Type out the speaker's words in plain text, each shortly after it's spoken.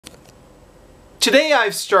Today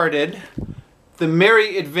I've started The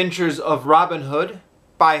Merry Adventures of Robin Hood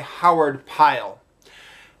by Howard Pyle.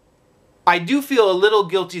 I do feel a little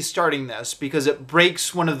guilty starting this because it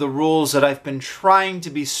breaks one of the rules that I've been trying to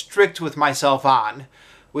be strict with myself on,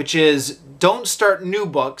 which is don't start new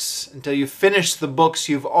books until you finish the books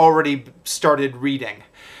you've already started reading.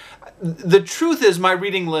 The truth is my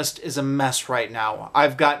reading list is a mess right now.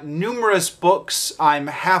 I've got numerous books I'm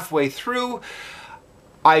halfway through.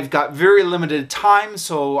 I've got very limited time,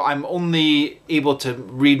 so I'm only able to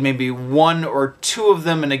read maybe one or two of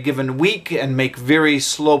them in a given week and make very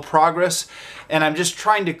slow progress. And I'm just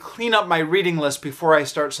trying to clean up my reading list before I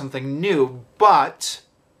start something new. But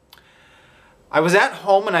I was at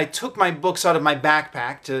home and I took my books out of my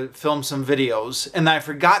backpack to film some videos, and I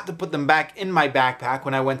forgot to put them back in my backpack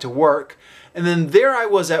when I went to work. And then there I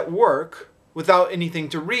was at work without anything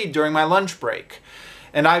to read during my lunch break.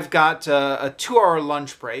 And I've got a 2-hour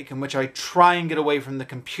lunch break in which I try and get away from the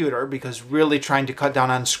computer because really trying to cut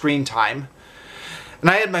down on screen time. And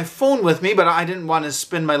I had my phone with me, but I didn't want to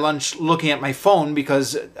spend my lunch looking at my phone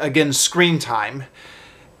because, again, screen time.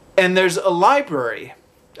 And there's a library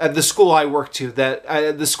at the school I work at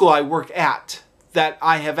that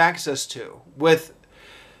I have access to.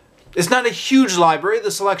 It's not a huge library,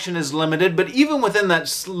 the selection is limited, but even within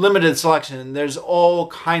that limited selection, there's all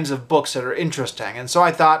kinds of books that are interesting. And so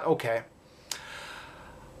I thought, okay,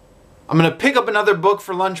 I'm going to pick up another book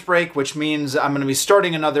for lunch break, which means I'm going to be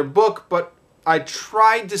starting another book, but I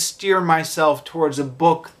tried to steer myself towards a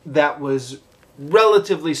book that was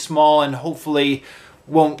relatively small and hopefully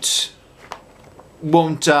I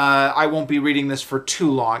won't be reading this for too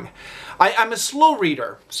long. I'm a slow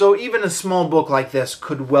reader, so even a small book like this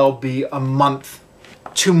could well be a month,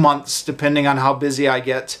 2 months, depending on how busy I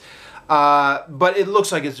get. But it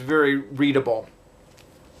looks like it's very readable.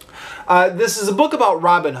 This is a book about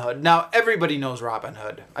Robin Hood. Now, everybody knows Robin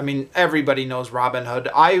Hood. I mean, everybody knows Robin Hood.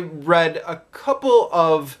 I read a couple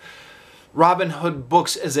of Robin Hood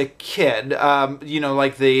books as a kid,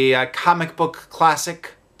 like the comic book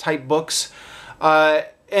classic type books.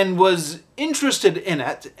 And was interested in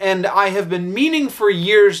it, and I have been meaning for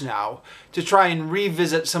years now to try and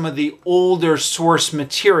revisit some of the older source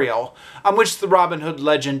material on which the Robin Hood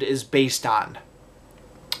legend is based on.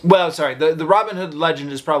 Well, sorry, the Robin Hood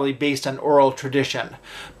legend is probably based on oral tradition,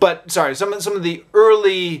 but sorry, some of the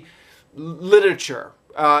early literature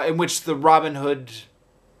in which the Robin Hood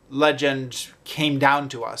legend came down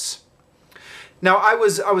to us. Now, I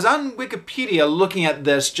was on Wikipedia looking at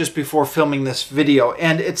this just before filming this video,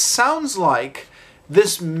 and it sounds like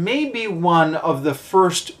this may be one of the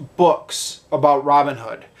first books about Robin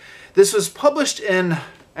Hood. This was published in,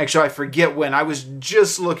 actually I forget when, I was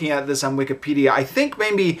just looking at this on Wikipedia, I think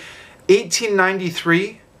maybe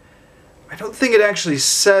 1893. I don't think it actually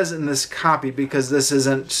says in this copy because this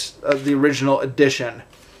isn't the original edition.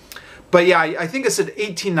 But yeah, I think it said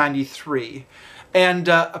 1893. And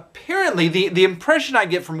apparently, the impression I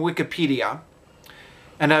get from Wikipedia,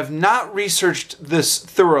 and I've not researched this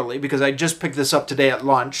thoroughly because I just picked this up today at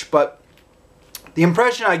lunch, but the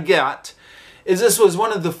impression I get is this was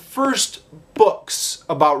one of the first books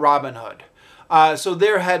about Robin Hood. So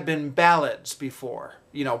there had been ballads before,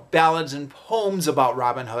 ballads and poems about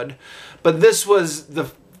Robin Hood, but this was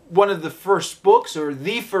one of the first books, or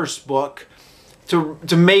the first book,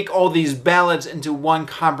 to make all these ballads into one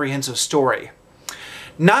comprehensive story.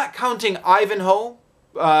 Not counting Ivanhoe,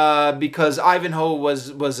 because Ivanhoe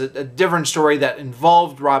was a different story that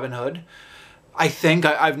involved Robin Hood. I think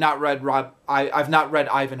I've not read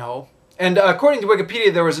Ivanhoe. And according to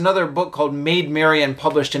Wikipedia, there was another book called Maid Marian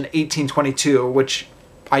published in 1822, which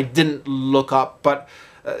I didn't look up, but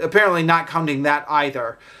apparently not counting that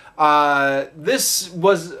either. This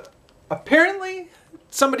was apparently,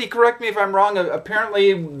 somebody correct me if I'm wrong,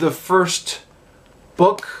 apparently the first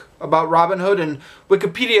book about Robin Hood, and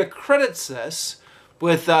Wikipedia credits this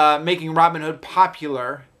with making Robin Hood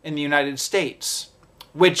popular in the United States,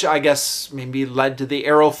 which I guess maybe led to the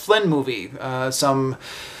Errol Flynn movie some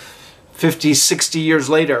 50, 60 years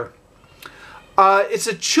later. It's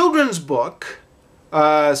a children's book,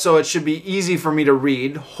 so it should be easy for me to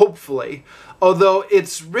read, hopefully, although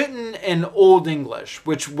it's written in Old English,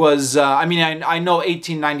 which was, I know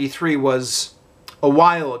 1893 was a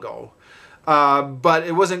while ago, but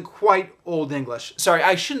it wasn't quite Old English. Sorry,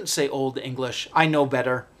 I shouldn't say Old English. I know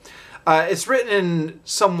better. It's written in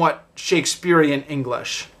somewhat Shakespearean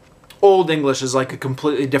English. Old English is like a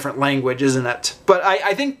completely different language, isn't it? But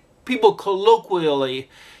I think people colloquially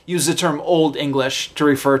use the term Old English to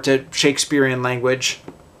refer to Shakespearean language.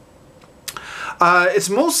 It's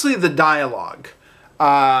mostly the dialogue.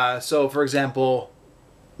 So, for example,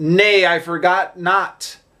 "Nay, I forgot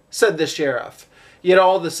not," said the sheriff. Yet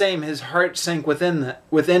all the same his heart sank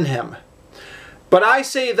within him. "But I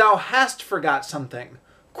say thou hast forgot something,"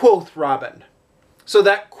 quoth Robin. So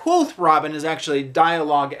that "quoth Robin" is actually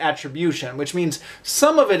dialogue attribution, which means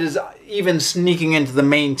some of it is even sneaking into the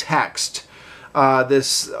main text,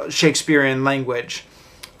 this Shakespearean language.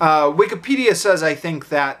 Wikipedia says, I think,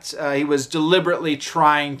 that he was deliberately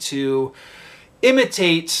trying to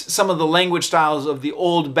imitate some of the language styles of the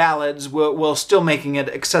old ballads while still making it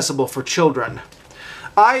accessible for children.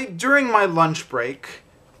 I, during my lunch break,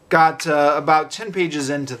 got about 10 pages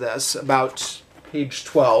into this, about page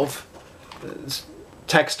 12. This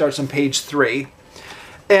text starts on page 3.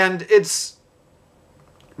 And it's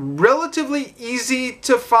relatively easy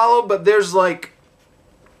to follow, but there's like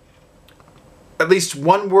at least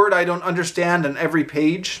one word I don't understand on every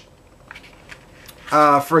page.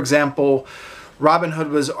 For example, Robin Hood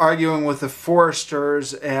was arguing with the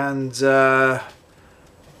foresters, and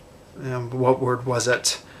what word was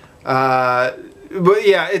it? But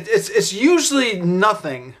yeah, it's usually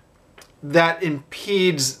nothing that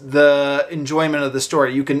impedes the enjoyment of the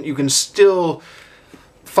story. You can still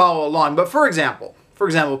follow along. But for example,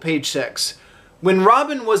 page 6, when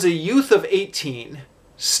Robin was a youth of 18,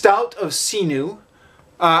 stout of sinew.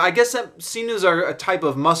 I guess that sinews are a type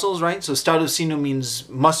of muscles, right? So stout of sinew means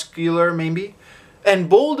muscular, maybe. And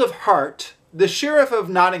bold of heart, the Sheriff of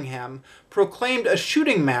Nottingham proclaimed a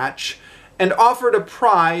shooting match and offered a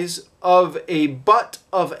prize of a butt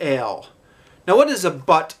of ale. Now, what is a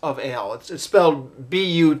butt of ale? It's spelled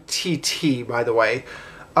B-U-T-T, by the way.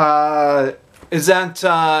 Is that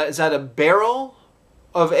a barrel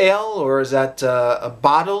of ale, or is that a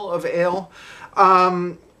bottle of ale?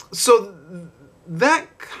 So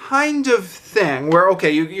that kind of thing, where,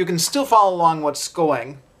 okay, you can still follow along what's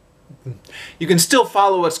going. You can still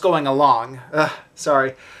follow what's going along.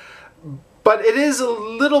 Sorry. But it is a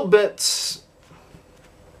little bit...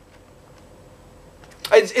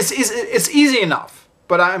 It's easy enough,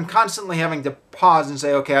 but I'm constantly having to pause and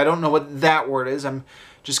say, okay, I don't know what that word is. I'm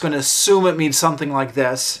just going to assume it means something like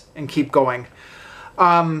this and keep going.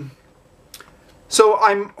 So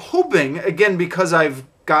I'm hoping, again, because I've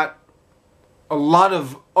got a lot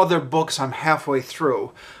of other books I'm halfway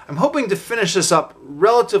through, I'm hoping to finish this up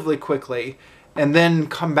relatively quickly and then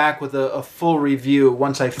come back with a full review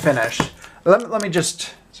once I finish. Let me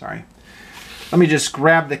just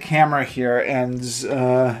grab the camera here and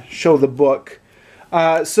show the book.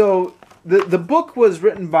 So the book was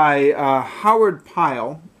written by Howard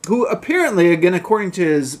Pyle, who apparently, again according to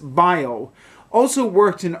his bio, also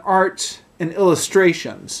worked in art and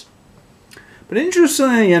illustrations. But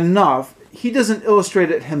interestingly enough, he doesn't illustrate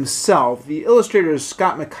it himself. The illustrator is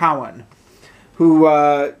Scott McCowan, who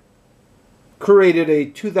created a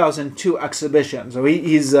 2002 exhibition. So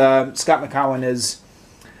Scott McCowan is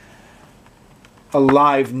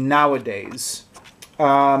alive nowadays.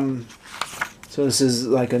 So this is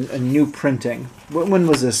like a new printing. When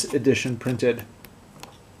was this edition printed?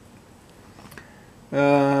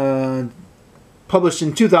 Published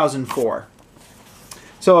in 2004.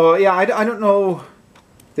 So yeah, I don't know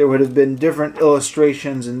if there would have been different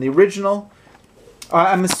illustrations in the original.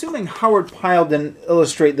 I'm assuming Howard Pyle didn't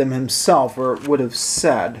illustrate them himself, or would have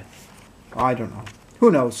said. I don't know.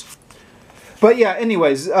 Who knows? But yeah,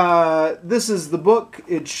 anyways, this is the book.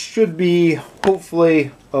 It should be,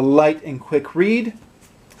 hopefully, a light and quick read,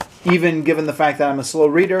 even given the fact that I'm a slow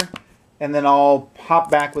reader. And then I'll pop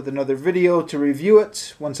back with another video to review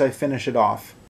it once I finish it off.